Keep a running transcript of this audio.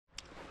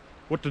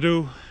What to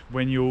do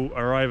when you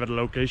arrive at a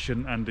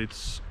location and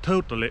it's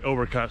totally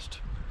overcast.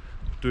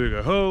 Do you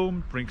go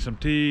home, drink some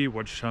tea,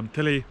 watch some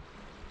telly?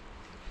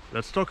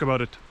 Let's talk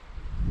about it.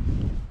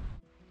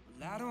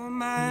 I don't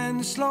mind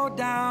to slow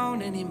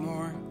down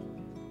anymore.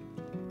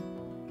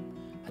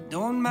 I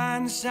don't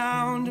mind the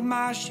sound of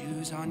my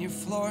shoes on your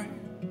floor.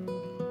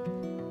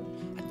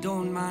 I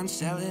don't mind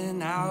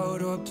selling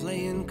out or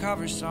playing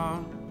cover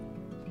song,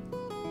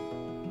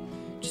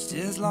 just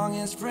as long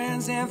as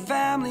friends and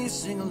family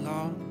sing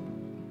along.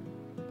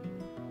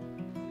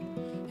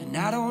 And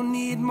I don't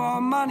need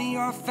more money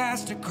or a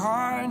faster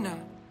car now.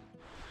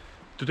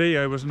 Today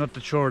I was not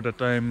sure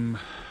that I'm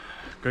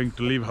going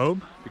to leave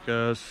home,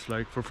 because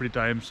like for 3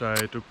 times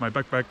I took my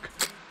backpack,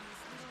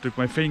 took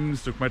my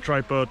things, took my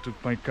tripod,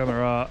 took my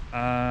camera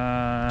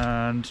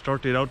and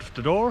started out of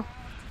the door,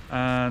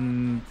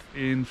 and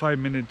in 5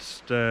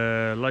 minutes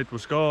the light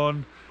was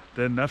gone.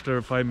 Then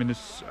after 5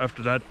 minutes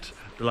after that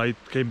the light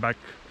came back.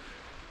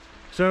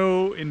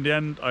 So in the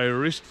end I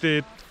risked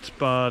it,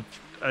 but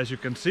as you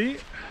can see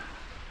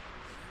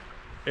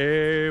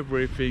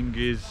everything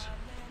is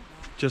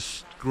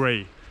just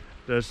grey.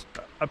 There's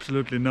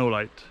absolutely no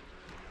light.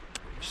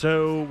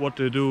 So what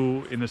to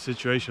do in a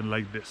situation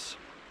like this?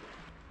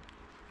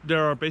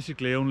 There are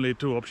basically only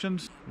 2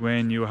 options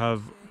when you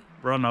have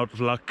run out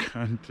of luck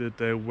and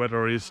the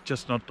weather is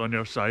just not on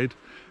your side.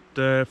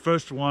 The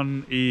first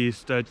one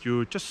is that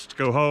you just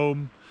go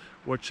home,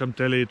 watch some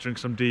telly, drink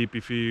some tea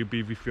if you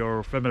be with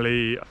your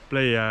family,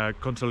 play a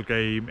console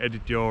game,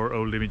 edit your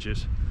old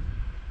images.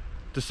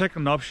 The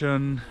second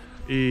option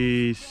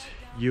is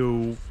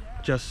you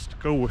just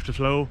go with the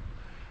flow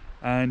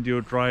and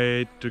you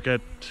try to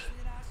get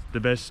the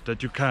best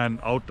that you can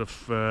out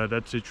of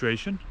that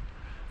situation,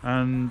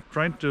 and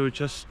trying to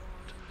just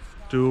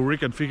to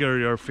reconfigure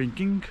your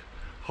thinking,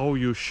 how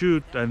you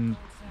shoot and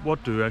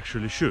what to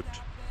actually shoot.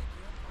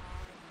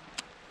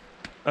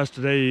 As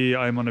today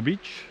I'm on a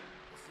beach,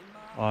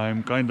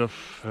 I'm kind of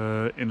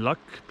in luck,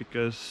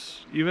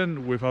 because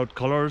even without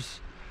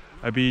colors,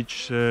 a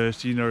beach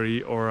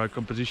scenery or a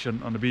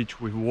composition on the beach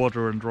with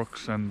water and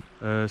rocks and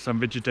some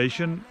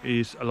vegetation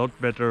is a lot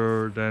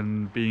better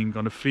than being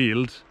on a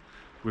field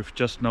with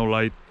just no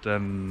light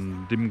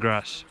and dim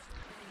grass.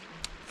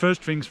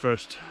 First things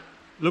first,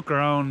 look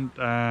around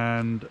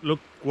and look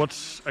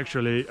what's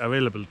actually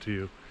available to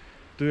you.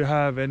 Do you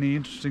have any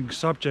interesting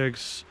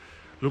subjects?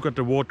 Look at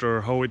the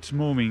water, how it's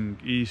moving.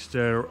 Is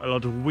there a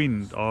lot of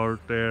wind? Are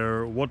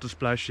there water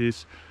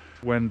splashes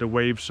when the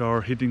waves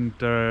are hitting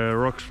the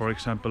rocks, for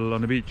example,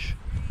 on the beach?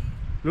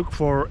 Look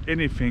for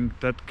anything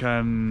that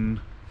can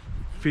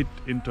fit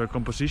into a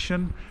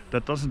composition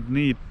that doesn't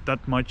need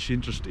that much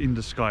interest in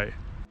the sky.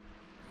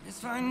 Let's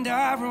find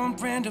our own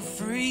brand of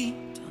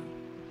freedom.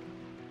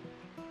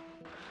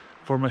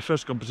 For my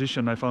first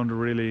composition I found a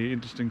really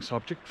interesting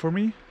subject for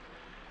me,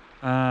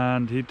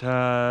 and it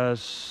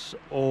has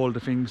all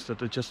the things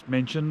that I just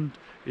mentioned.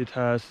 It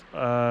has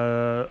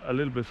a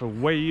little bit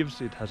of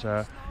waves, it has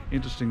a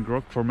interesting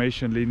rock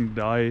formation leading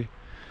the eye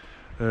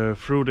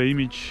through the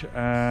image,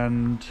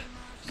 and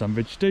some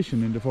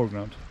vegetation in the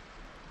foreground.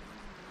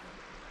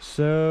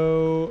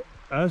 So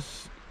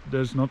as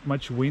there's not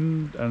much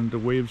wind and the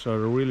waves are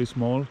really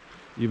small,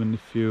 even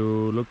if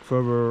you look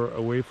further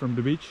away from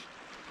the beach,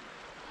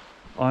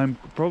 I'm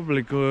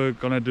probably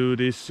gonna do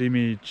this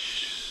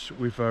image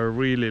with a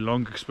really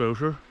long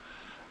exposure,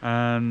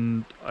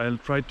 and I'll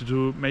try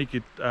to make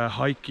it a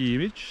high key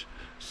image,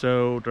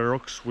 so the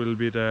rocks will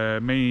be the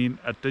main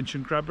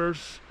attention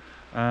grabbers,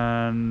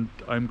 and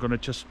I'm gonna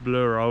just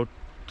blur out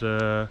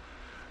the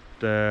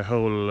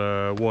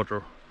whole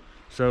water.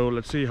 So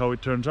let's see how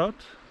it turns out,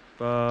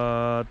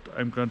 but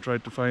I'm gonna try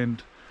to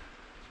find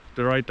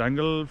the right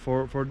angle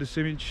for this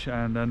image,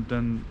 and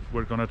then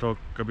we're gonna talk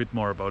a bit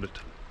more about it.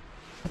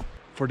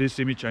 For this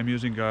image I'm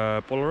using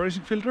a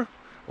polarizing filter,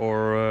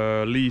 or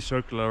a Lee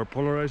circular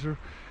polarizer,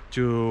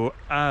 to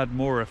add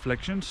more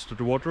reflections to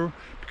the water,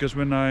 because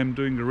when I'm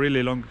doing a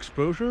really long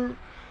exposure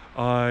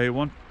I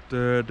want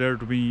there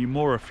to be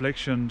more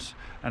reflections,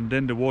 and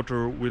then the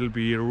water will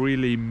be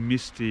really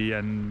misty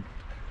and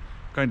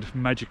kind of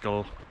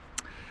magical.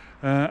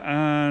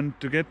 And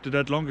to get to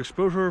that long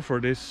exposure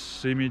for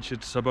this image,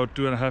 it's about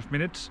 2.5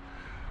 minutes.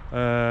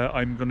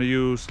 I'm gonna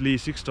use Lee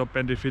 6-stop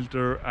ND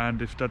filter,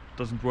 and if that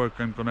doesn't work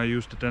I'm gonna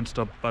use the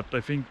 10-stop, but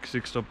I think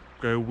 6-stop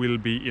will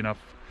be enough.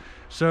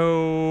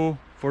 So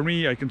for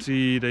me, I can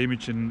see the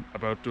image in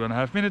about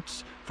 2.5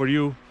 minutes. For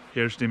you,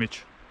 here's the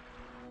image.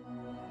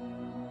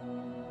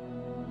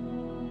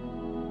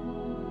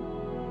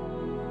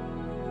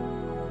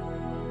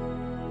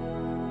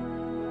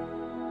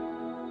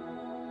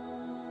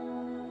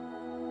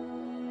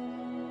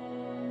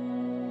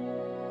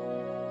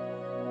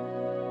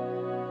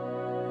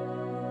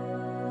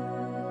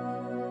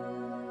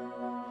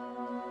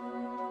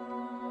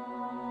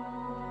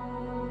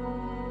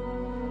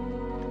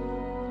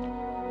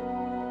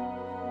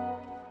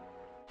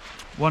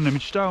 One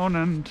image down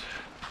and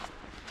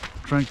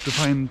trying to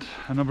find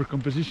another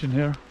composition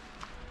here,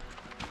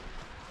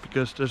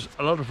 because there's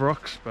a lot of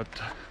rocks, but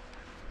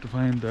to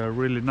find a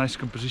really nice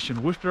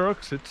composition with the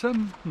rocks, it's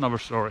another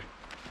story.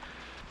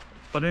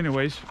 But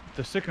anyways,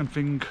 the second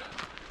thing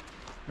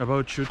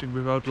about shooting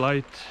without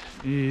light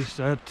is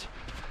that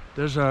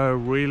there's a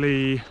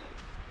really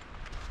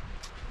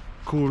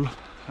cool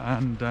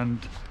and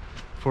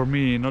for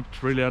me not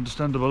really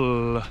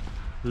understandable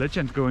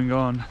legend going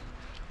on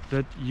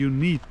that you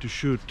need to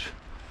shoot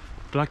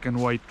black and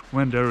white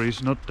when there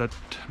is not that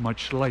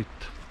much light.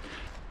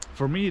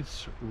 For me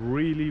it's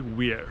really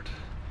weird,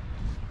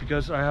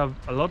 because I have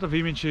a lot of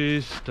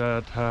images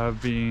that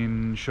have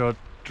been shot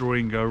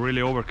during a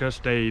really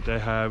overcast day. They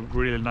have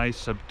really nice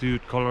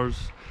subdued colors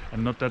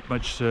and not that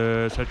much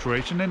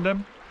saturation in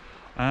them,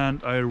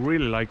 and I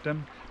really like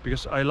them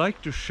because I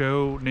like to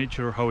show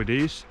nature how it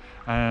is,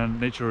 and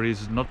nature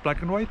is not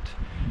black and white.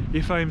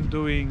 If I'm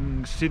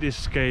doing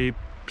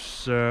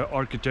cityscapes,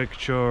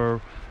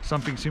 architecture,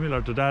 something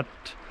similar to that,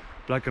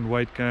 black and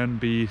white can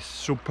be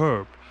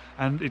superb,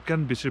 and it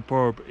can be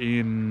superb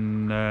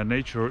in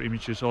nature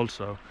images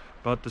also,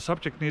 but the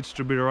subject needs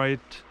to be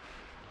right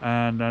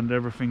and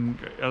everything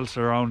else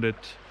around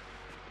it.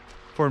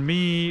 For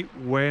me,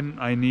 when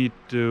I need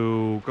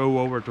to go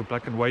over to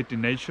black and white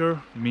in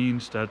nature,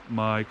 means that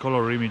my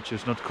color image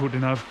is not good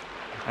enough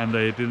and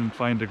I didn't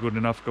find a good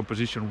enough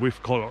composition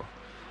with color.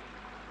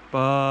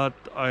 But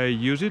I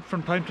use it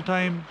from time to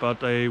time,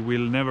 but I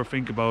will never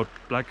think about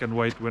black and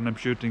white when I'm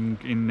shooting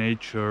in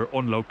nature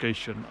on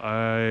location.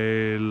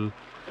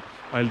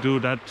 I'll do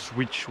that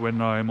switch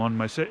when I'm on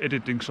my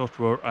editing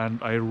software and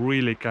I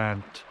really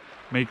can't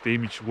make the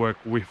image work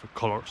with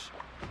colors.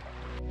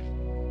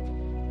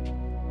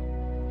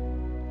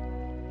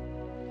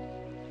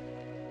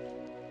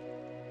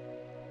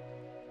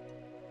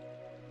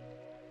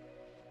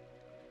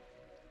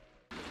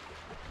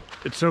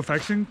 It's so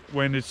vexing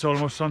when it's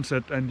almost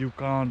sunset and you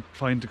can't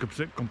find the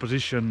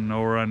composition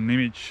or an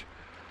image.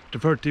 The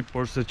third tip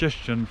or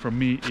suggestion from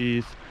me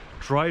is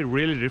try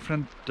really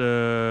different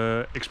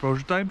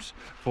exposure times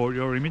for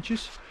your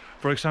images.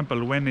 For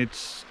example, when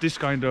it's this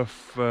kind of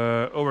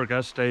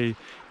overcast day,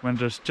 when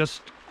there's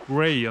just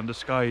gray on the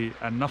sky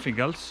and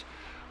nothing else,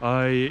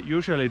 I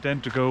usually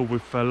tend to go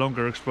with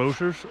longer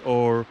exposures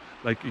or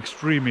like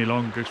extremely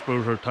long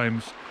exposure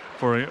times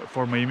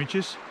for my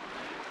images.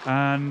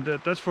 And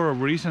that's for a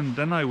reason.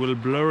 Then I will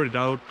blur it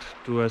out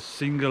to a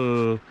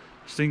single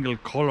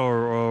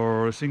color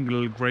or a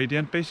single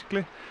gradient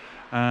basically.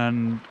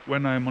 And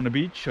when I'm on a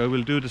beach, I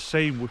will do the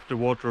same with the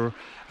water,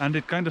 and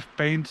it kind of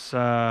paints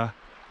a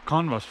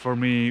canvas for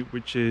me,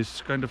 which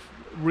is kind of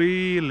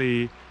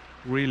really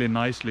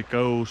nicely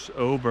goes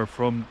over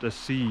from the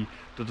sea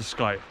to the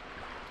sky.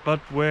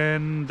 But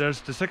when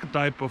there's the second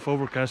type of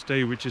overcast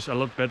day, which is a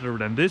lot better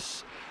than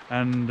this,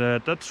 and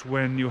that's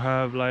when you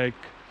have like,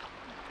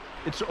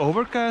 it's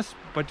overcast,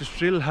 but you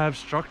still have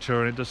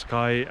structure in the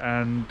sky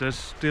and there's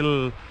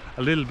still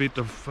a little bit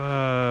of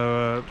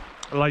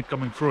light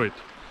coming through it.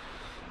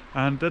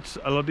 And that's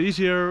a lot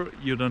easier.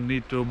 You don't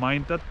need to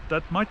mind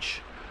that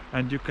much,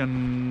 and you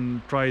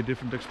can try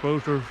different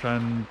exposures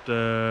and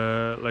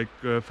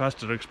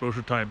faster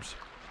exposure times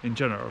in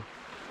general.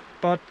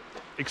 But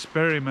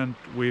experiment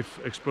with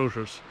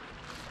exposures.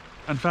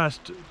 And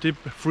fast tip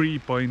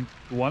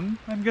 3.1,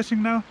 I'm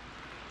guessing now,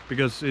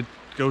 because it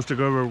goes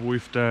together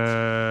with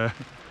the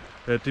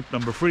tip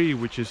number 3,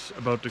 which is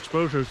about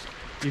exposures.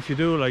 If you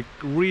do like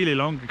really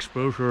long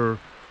exposure,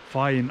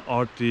 fine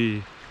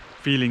arty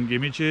feeling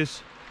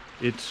images,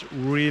 it's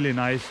really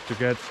nice to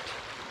get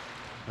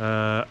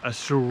a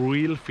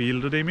surreal feel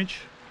to the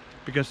image,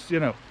 because you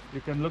know, you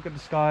can look at the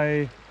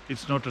sky,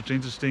 it's not that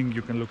interesting.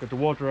 You can look at the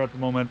water at the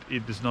moment,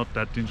 it is not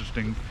that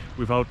interesting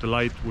without the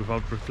light,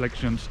 without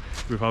reflections,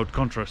 without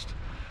contrast.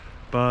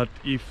 But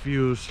if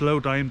you slow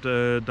down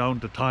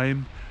the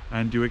time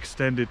and you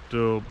extend it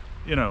to,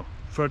 you know,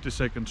 30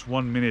 seconds,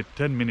 1 minute,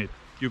 10 minutes,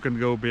 you can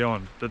go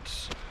beyond.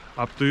 That's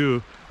up to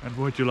you and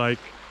what you like.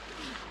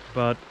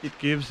 But it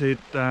gives it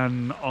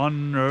an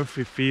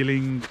unearthly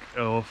feeling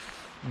of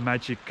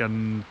magic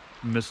and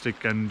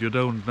mystic, and you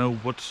don't know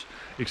what's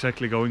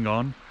exactly going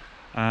on.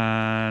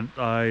 And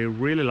I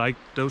really like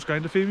those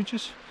kind of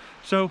images.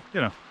 So,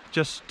 you know,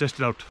 just test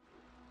it out.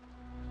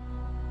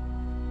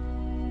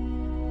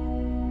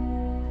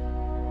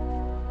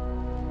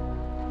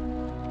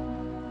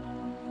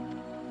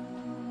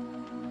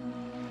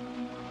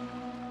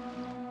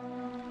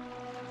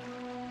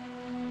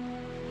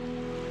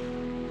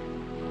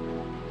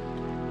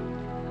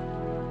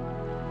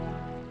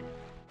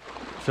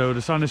 So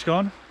the sun is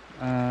gone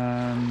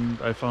and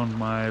I found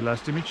my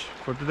last image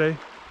for today.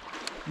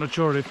 Not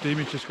sure if the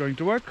image is going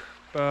to work,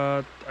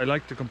 but I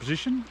like the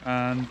composition,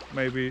 and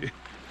maybe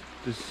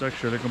this is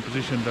actually a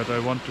composition that I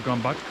want to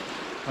come back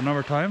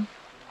another time.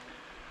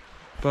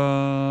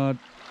 But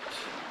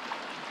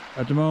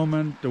at the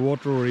moment the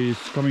water is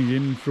coming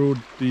in through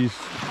these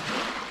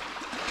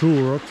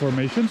two rock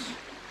formations,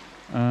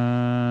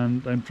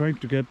 and I'm trying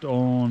to get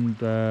on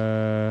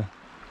the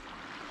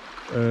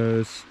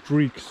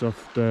streaks of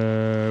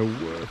the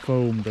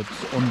foam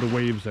that's on the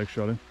waves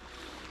actually.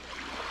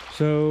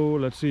 So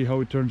let's see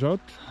how it turns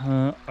out.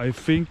 I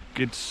think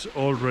it's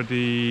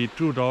already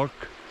too dark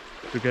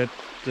to get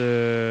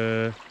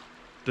the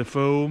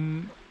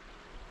foam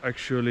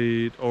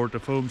actually, or the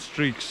foam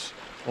streaks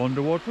on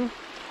the water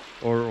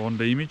or on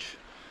the image,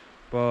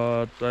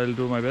 but I'll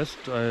do my best.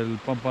 I'll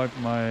pump up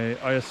my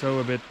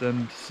ISO a bit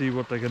and see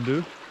what I can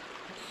do.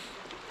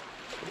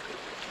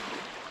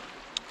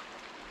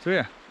 So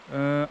yeah,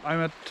 I'm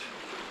at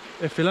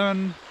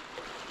f11.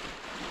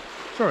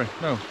 Sorry,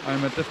 no,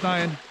 I'm at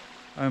f9.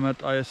 I'm at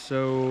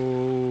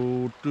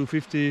ISO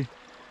 250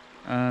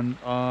 and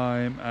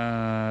I'm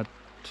at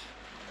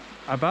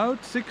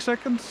about 6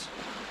 seconds,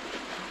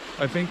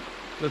 I think.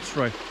 Let's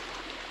try.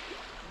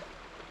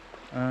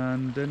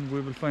 And then we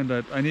will find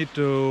out. I need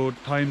to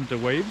time the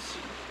waves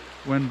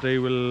when they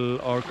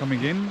are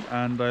coming in,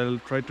 and I'll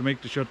try to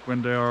make the shot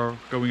when they are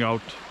going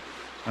out,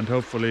 and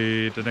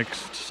hopefully the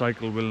next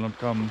cycle will not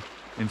come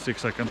in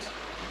 6 seconds.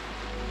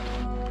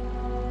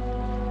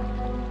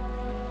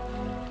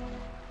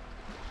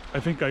 I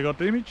think I got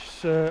the image.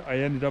 I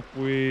ended up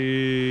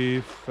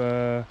with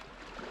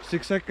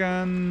 6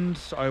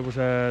 seconds. I was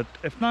at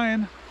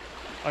f9.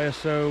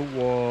 ISO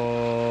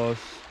was...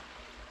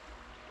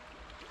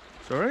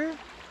 Sorry?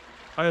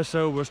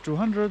 ISO was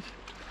 200.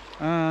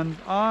 And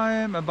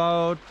I'm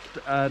about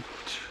at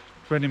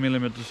 20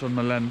 millimeters on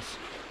my lens.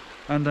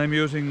 And I'm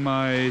using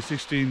my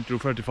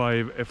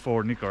 16-35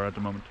 f4 Nikon at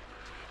the moment.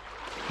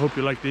 Hope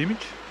you like the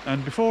image.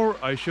 And before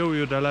I show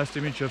you the last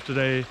image of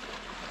today,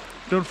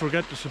 don't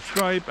forget to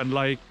subscribe and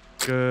like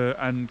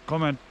and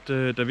comment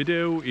the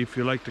video if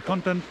you like the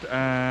content,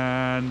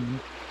 and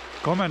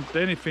comment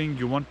anything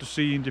you want to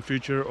see in the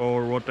future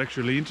or what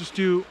actually interests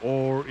you,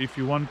 or if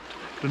you want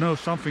to know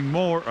something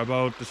more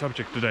about the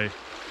subject today.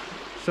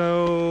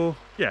 So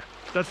yeah,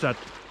 that's that.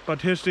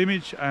 But here's the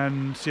image,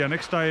 and see you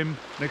next time,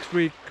 next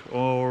week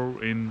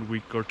or in a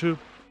week or two.